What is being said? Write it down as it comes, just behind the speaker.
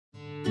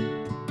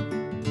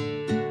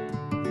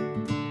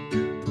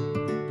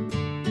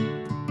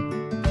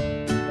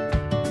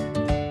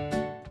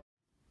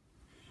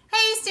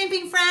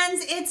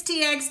it's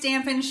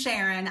TxStampin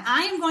Sharon.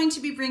 I am going to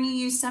be bringing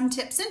you some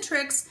tips and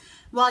tricks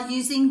while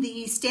using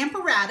the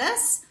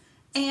Stamparatus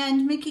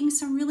and making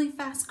some really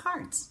fast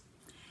cards.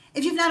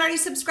 If you've not already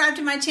subscribed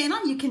to my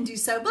channel, you can do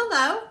so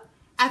below.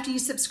 After you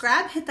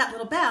subscribe, hit that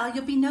little bell.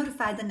 You'll be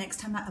notified the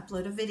next time I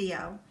upload a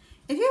video.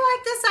 If you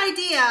like this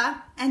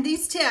idea and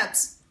these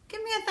tips,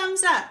 give me a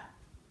thumbs up.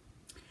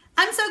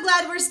 I'm so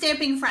glad we're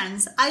stamping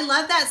friends. I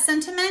love that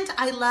sentiment.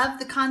 I love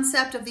the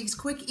concept of these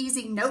quick,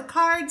 easy note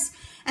cards.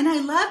 And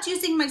I loved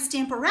using my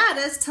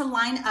Stamparatus to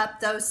line up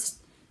those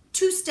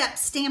two-step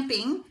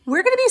stamping.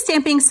 We're going to be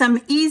stamping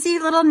some easy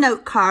little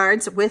note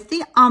cards with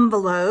the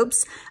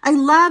envelopes. I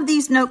love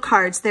these note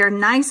cards. They're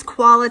nice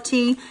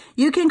quality.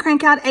 You can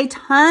crank out a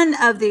ton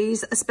of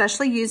these,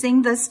 especially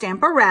using the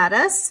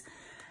Stamparatus.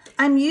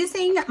 I'm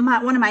using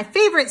one of my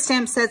favorite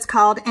stamp sets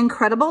called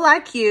Incredible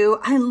Like You.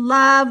 I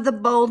love the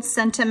bold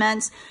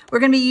sentiments. We're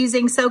going to be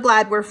using So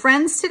Glad We're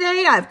Friends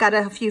today. I've got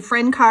a few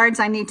friend cards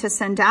I need to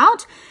send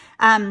out.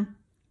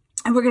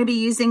 And we're going to be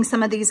using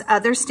some of these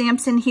other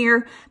stamps in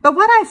here. But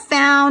what I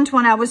found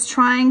when I was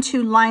trying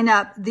to line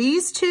up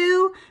these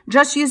two,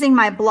 just using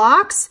my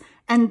blocks,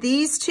 and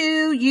these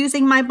two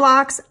using my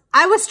blocks,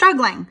 I was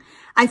struggling.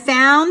 I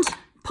found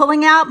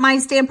pulling out my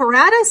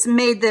Stamparatus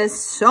made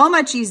this so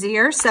much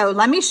easier. So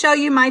let me show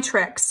you my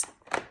tricks.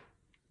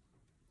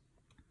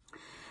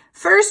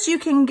 First, you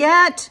can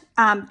get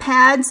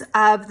pads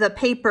of the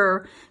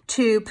paper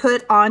to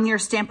put on your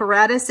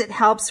Stamparatus. It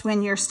helps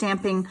when you're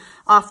stamping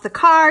off the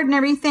card and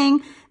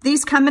everything.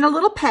 These come in a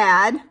little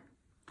pad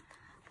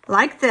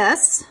like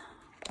this.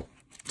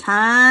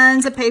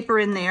 Tons of paper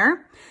in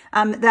there.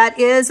 That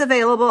is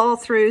available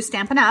through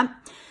Stampin Up.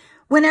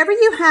 Whenever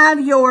you have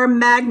your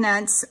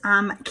magnets,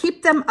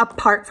 keep them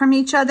apart from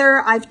each other.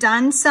 I've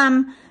done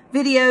some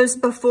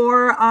videos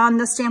before on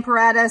the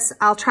Stamparatus.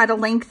 I'll try to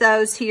link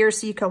those here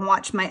so you can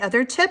watch my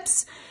other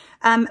tips.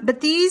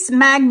 But these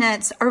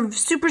magnets are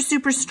super,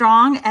 super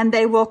strong and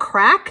they will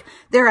crack.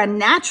 They're a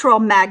natural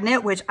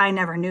magnet, which I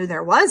never knew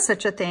there was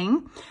such a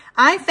thing.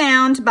 I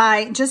found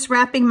by just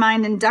wrapping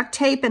mine in duct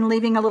tape and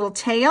leaving a little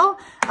tail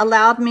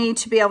allowed me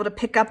to be able to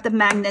pick up the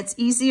magnets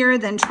easier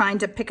than trying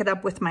to pick it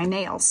up with my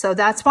nails. So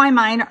that's why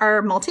mine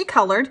are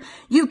multicolored.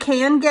 You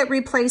can get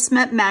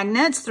replacement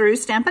magnets through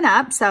Stampin'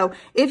 Up. So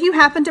if you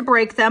happen to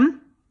break them,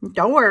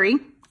 don't worry.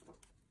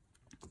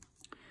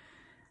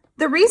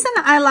 The reason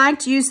I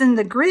liked using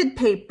the grid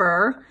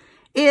paper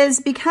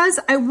is because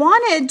I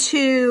wanted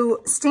to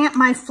stamp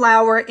my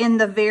flower in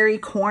the very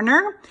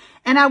corner,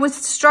 and I was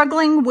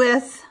struggling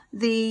with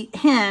the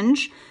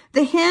hinge.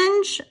 The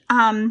hinge,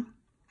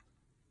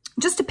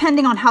 just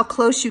depending on how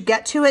close you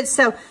get to it.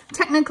 So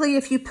technically,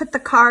 if you put the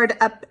card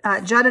up,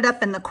 jutted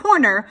up in the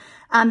corner,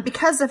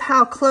 because of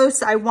how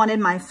close I wanted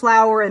my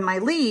flower and my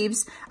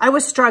leaves, I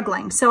was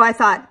struggling. So I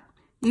thought,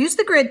 use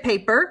the grid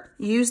paper,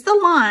 use the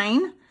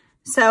line.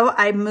 So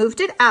I moved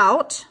it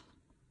out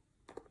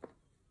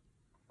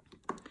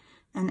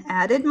and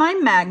added my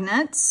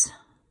magnets.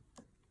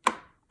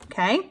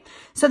 Okay,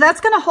 so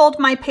that's going to hold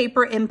my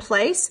paper in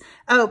place.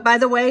 Oh, by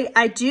the way,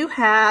 I do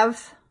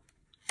have,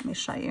 let me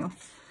show you,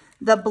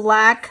 the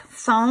black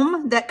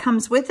foam that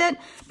comes with it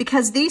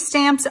because these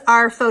stamps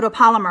are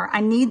photopolymer. I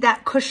need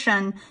that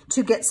cushion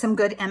to get some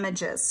good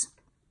images.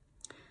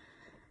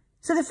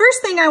 So the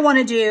first thing I want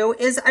to do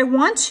is I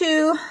want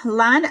to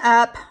line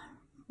up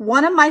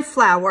one of my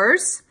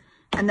flowers,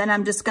 and then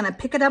I'm just going to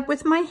pick it up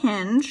with my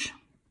hinge.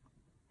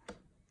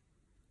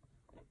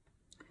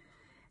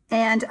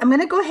 And I'm going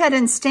to go ahead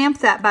and stamp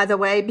that, by the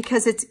way,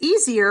 because it's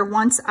easier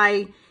once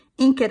I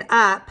ink it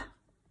up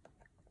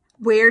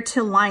where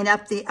to line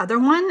up the other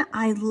one.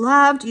 I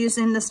loved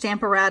using the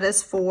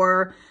Stamparatus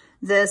for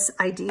this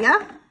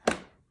idea.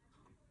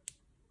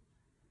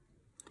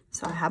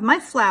 So I have my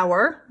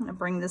flower. I'm going to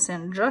bring this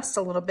in just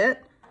a little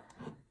bit.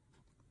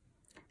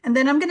 And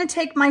then I'm going to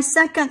take my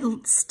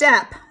second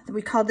step,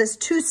 we call this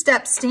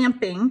two-step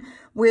stamping,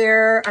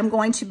 where I'm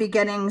going to be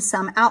getting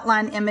some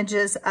outline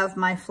images of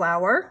my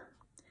flower.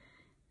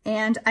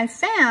 And I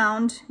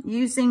found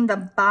using the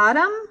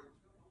bottom,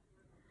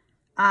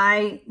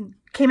 I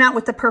came out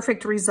with the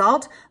perfect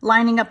result,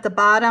 lining up the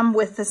bottom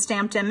with the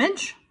stamped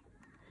image.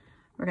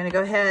 We're going to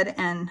go ahead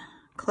and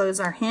close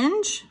our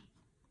hinge.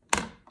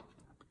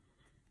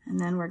 And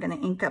then we're going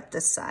to ink up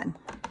this side.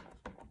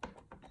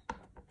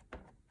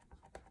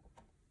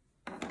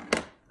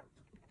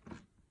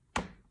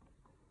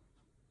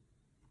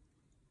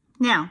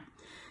 Now,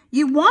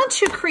 you want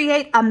to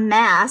create a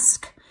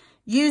mask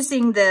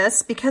using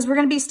this because we're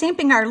going to be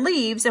stamping our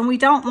leaves and we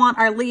don't want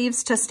our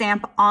leaves to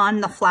stamp on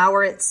the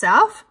flower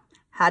itself.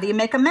 How do you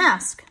make a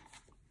mask?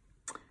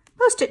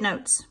 Post-it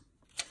notes.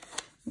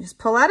 You just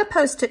pull out a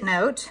Post-it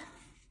note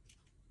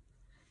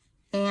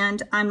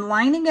and I'm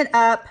lining it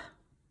up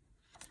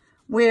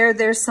where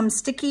there's some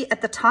sticky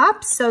at the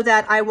top so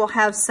that I will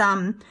have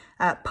some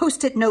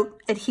Post-it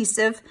note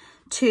adhesive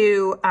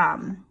to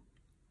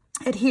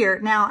adhere.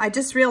 Now, I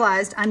just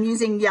realized I'm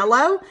using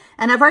yellow,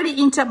 and I've already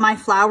inked up my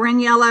flower in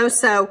yellow,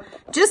 so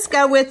just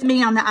go with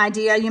me on the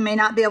idea. You may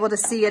not be able to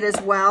see it as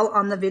well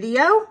on the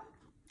video.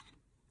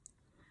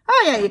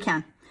 Oh yeah, you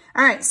can.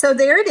 All right, so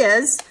there it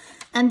is.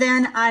 And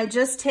then I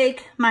just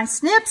take my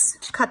snips,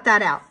 cut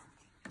that out.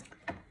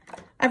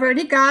 I've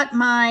already got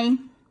my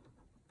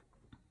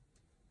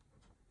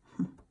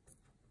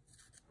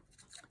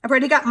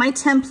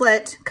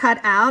template cut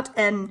out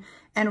and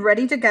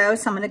ready to go.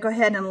 So I'm going to go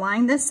ahead and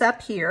line this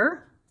up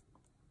here.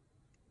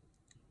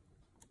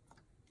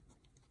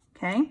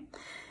 Okay.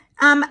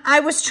 I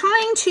was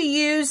trying to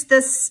use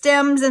the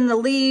stems and the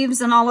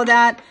leaves and all of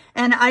that,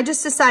 and I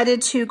just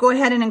decided to go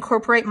ahead and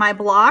incorporate my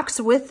blocks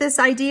with this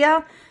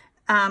idea.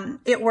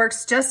 It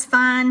works just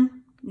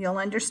fine. You'll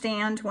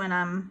understand when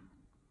I'm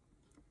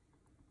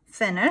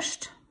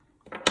finished.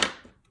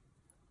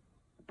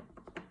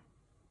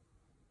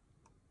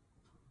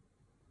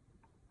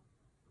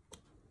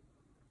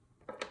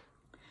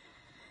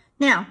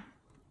 Now,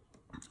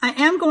 I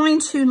am going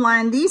to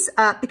line these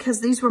up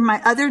because these were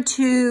my other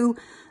two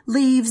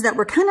leaves that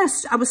were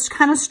I was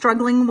kind of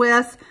struggling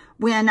with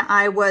when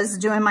I was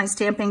doing my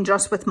stamping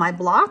just with my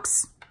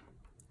blocks.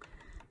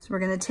 So we're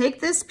going to take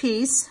this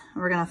piece,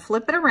 we're going to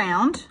flip it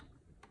around,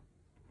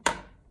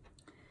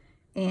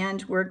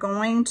 and we're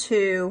going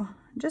to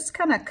just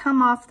kind of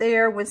come off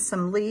there with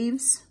some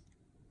leaves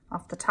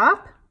off the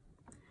top.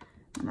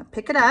 I'm going to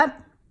pick it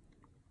up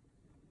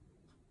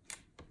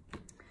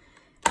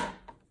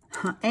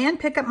and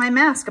pick up my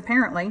mask,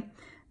 apparently.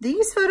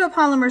 These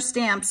photopolymer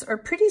stamps are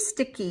pretty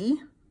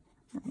sticky.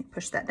 Let me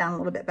push that down a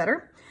little bit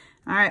better.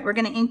 All right, we're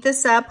going to ink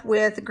this up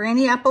with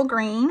Granny Apple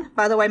Green.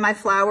 By the way, my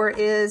flower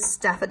is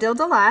Daffodil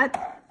Delight.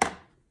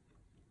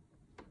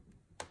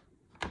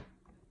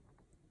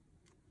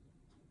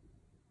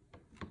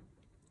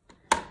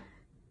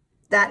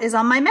 That is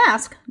on my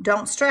mask.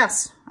 Don't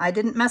stress. I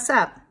didn't mess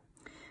up.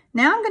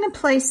 Now I'm going to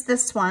place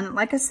this one.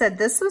 Like I said,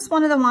 this was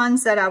one of the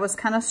ones that I was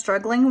kind of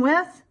struggling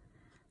with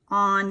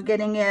on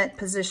getting it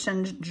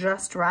positioned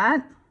just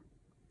right.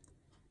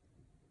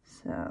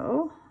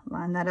 So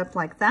line that up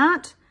like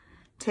that.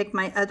 Take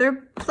my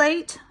other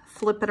plate,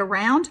 flip it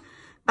around.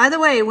 By the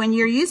way, when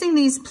you're using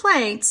these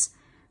plates,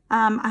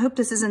 I hope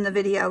this is in the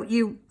video.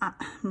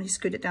 Let me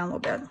scoot it down a little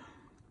bit.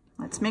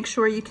 Let's make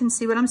sure you can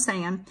see what I'm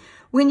saying.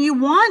 When you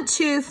want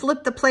to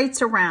flip the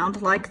plates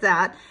around like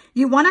that,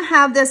 you want to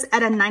have this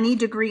at a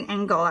 90-degree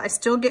angle. I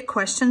still get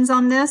questions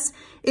on this.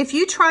 If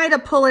you try to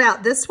pull it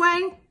out this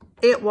way,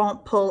 it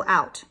won't pull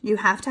out. You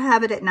have to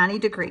have it at 90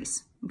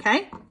 degrees,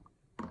 okay?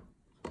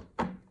 All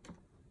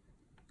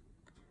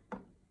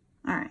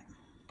right.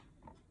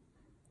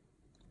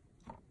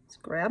 Let's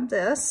grab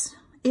this.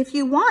 If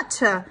you want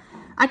to,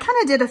 I kind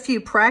of did a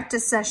few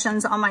practice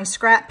sessions on my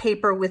scrap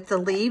paper with the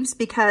leaves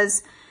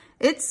because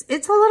it's a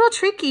little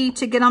tricky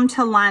to get them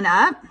to line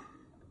up.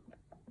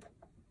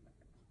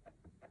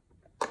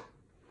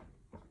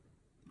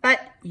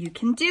 But you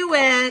can do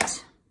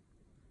it.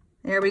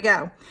 There we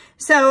go.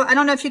 So I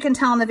don't know if you can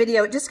tell in the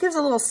video, it just gives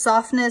a little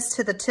softness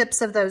to the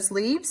tips of those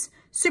leaves.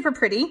 Super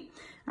pretty.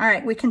 All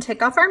right, we can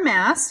take off our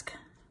mask,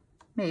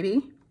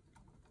 maybe.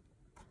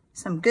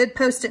 Some good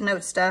Post-it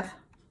note stuff.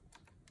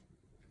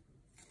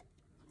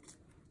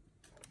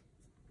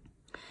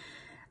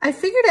 I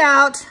figured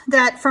out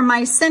that for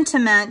my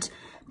sentiment,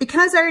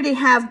 because I already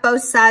have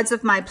both sides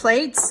of my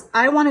plates,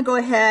 I want to go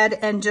ahead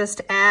and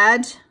just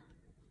add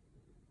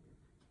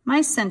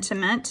my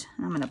sentiment.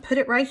 I'm going to put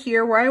it right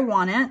here where I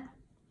want it.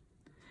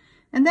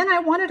 And then I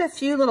wanted a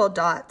few little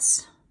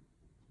dots.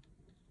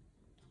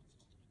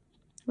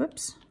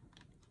 Whoops.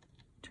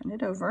 Turn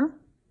it over.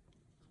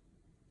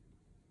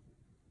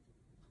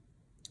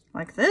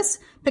 Like this.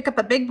 Pick up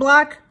a big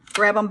block,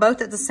 grab them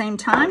both at the same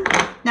time.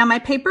 Now my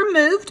paper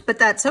moved, but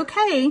that's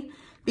okay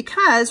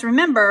because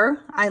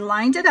remember, I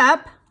lined it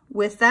up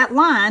with that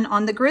line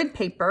on the grid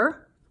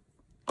paper.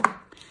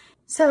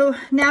 So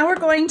now we're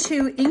going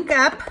to ink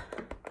up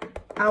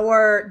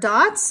our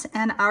dots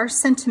and our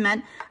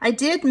sentiment. I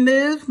did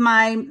move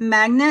my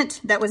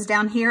magnet that was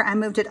down here. I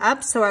moved it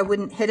up so I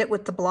wouldn't hit it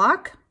with the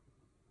block.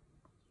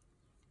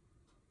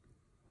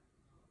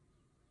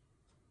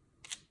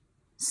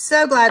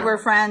 So glad we're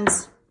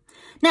friends.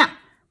 Now,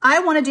 I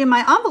want to do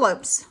my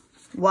envelopes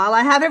while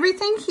I have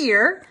everything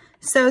here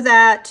so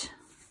that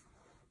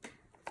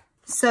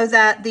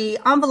the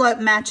envelope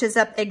matches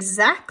up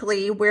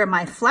exactly where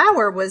my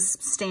flower was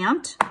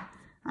stamped.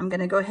 I'm going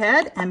to go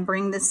ahead and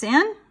bring this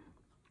in,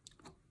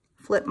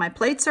 flip my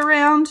plates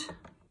around,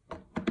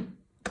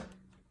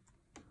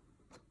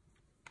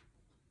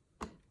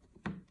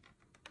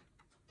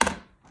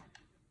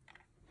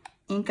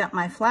 ink up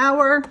my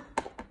flower.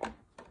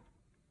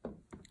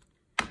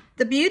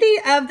 The beauty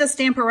of the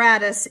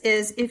Stamparatus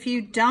is if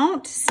you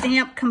don't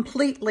stamp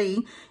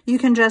completely, you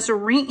can just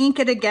re-ink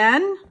it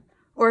again.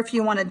 Or if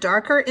you want a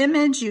darker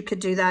image, you could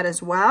do that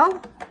as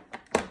well.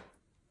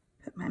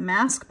 Put my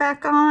mask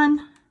back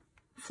on,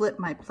 flip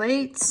my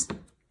plates.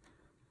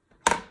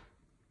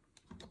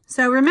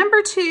 So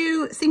remember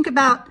to think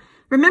about,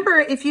 remember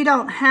if you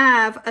don't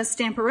have a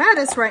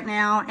Stamparatus right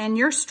now and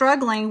you're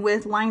struggling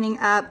with lining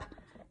up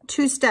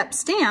two-step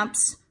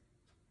stamps,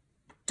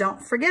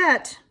 don't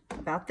forget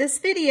about this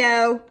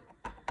video.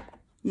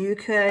 You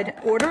could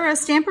order a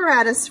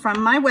Stamparatus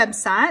from my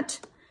website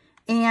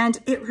And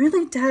it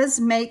really does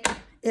make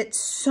it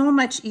so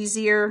much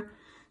easier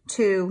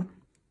to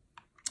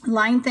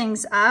line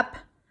things up,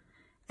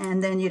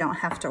 and then you don't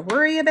have to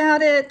worry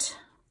about it.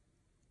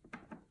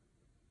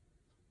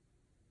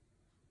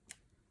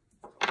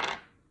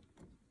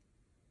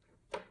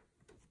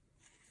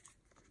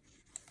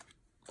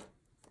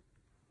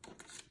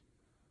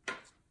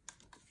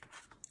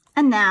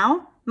 And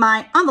now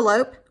my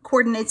envelope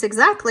coordinates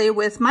exactly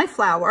with my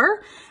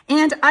flower,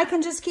 and I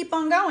can just keep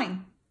on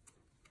going.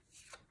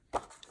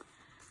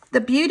 The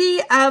beauty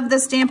of the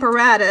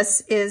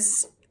Stamparatus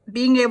is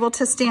being able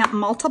to stamp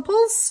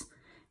multiples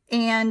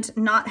and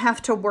not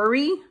have to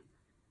worry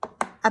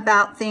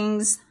about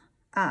things,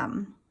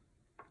 about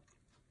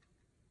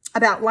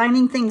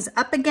lining things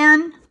up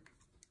again.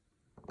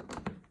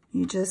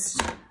 You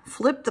just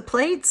flip the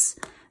plates.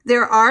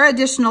 There are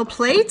additional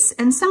plates,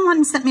 and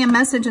someone sent me a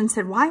message and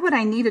said, why would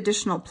I need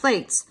additional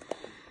plates?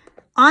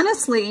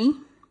 Honestly,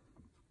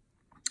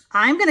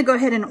 I'm going to go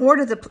ahead and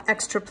order the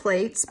extra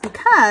plates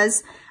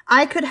because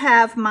I could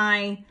have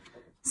my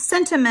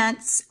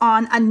sentiments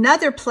on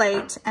another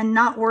plate and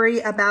not worry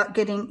about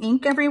getting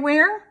ink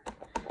everywhere.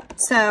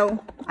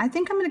 So I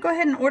think I'm going to go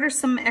ahead and order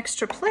some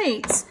extra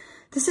plates.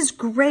 This is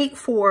great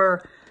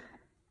for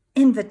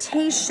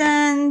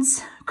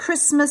invitations,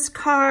 Christmas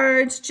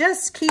cards,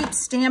 just keep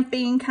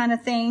stamping kind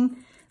of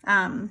thing.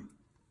 Add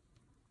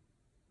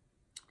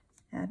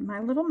my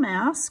little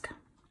mask,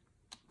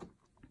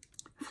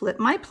 flip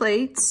my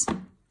plates.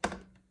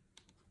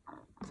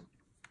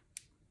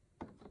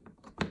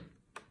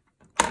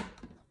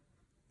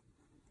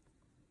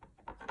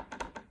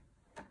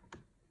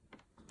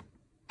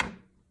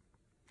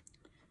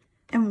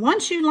 And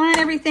once you line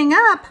everything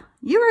up,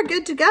 you are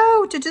good to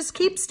go to just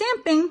keep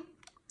stamping.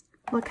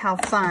 Look how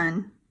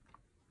fun.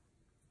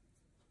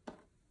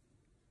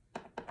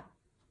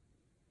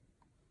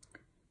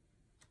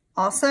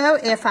 Also,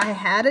 if I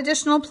had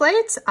additional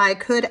plates, I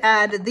could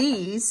add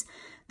these.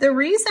 The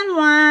reason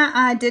why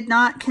I did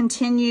not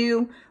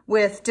continue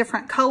with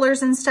different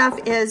colors and stuff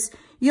is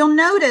you'll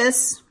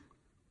notice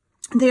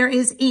there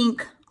is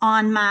ink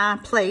on my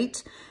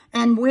plate,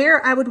 and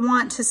where I would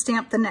want to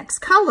stamp the next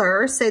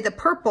color, say the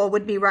purple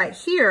would be right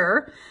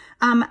here,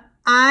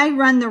 I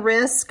run the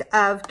risk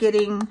of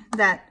getting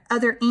that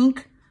other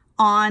ink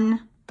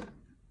on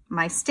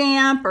my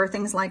stamp or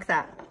things like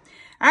that.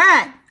 All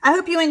right, I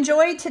hope you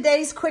enjoyed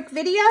today's quick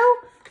video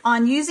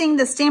on using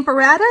the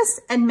Stamparatus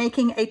and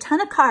making a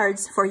ton of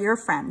cards for your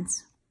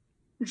friends.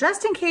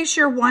 Just in case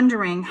you're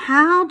wondering,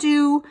 how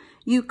do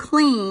you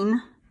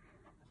clean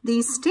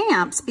these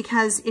stamps?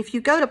 Because if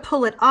you go to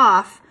pull it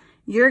off,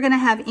 you're gonna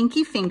have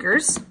inky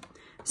fingers.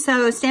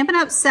 So Stampin'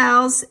 Up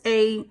sells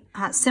a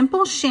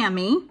simple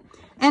chamois,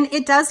 and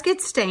it does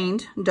get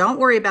stained. Don't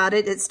worry about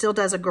it. It still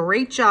does a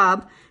great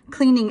job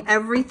cleaning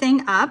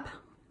everything up.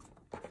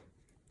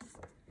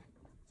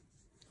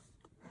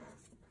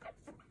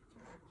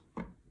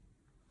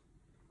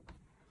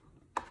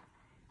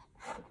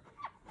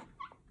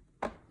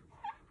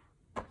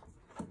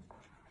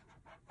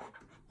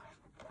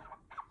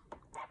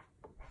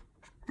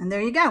 And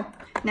there you go.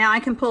 Now I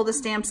can pull the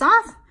stamps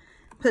off,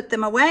 put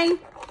them away,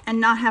 and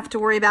not have to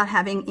worry about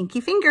having inky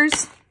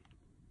fingers.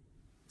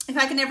 If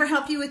I can ever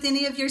help you with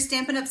any of your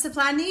Stampin' Up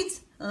supply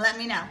needs, let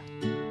me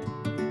know.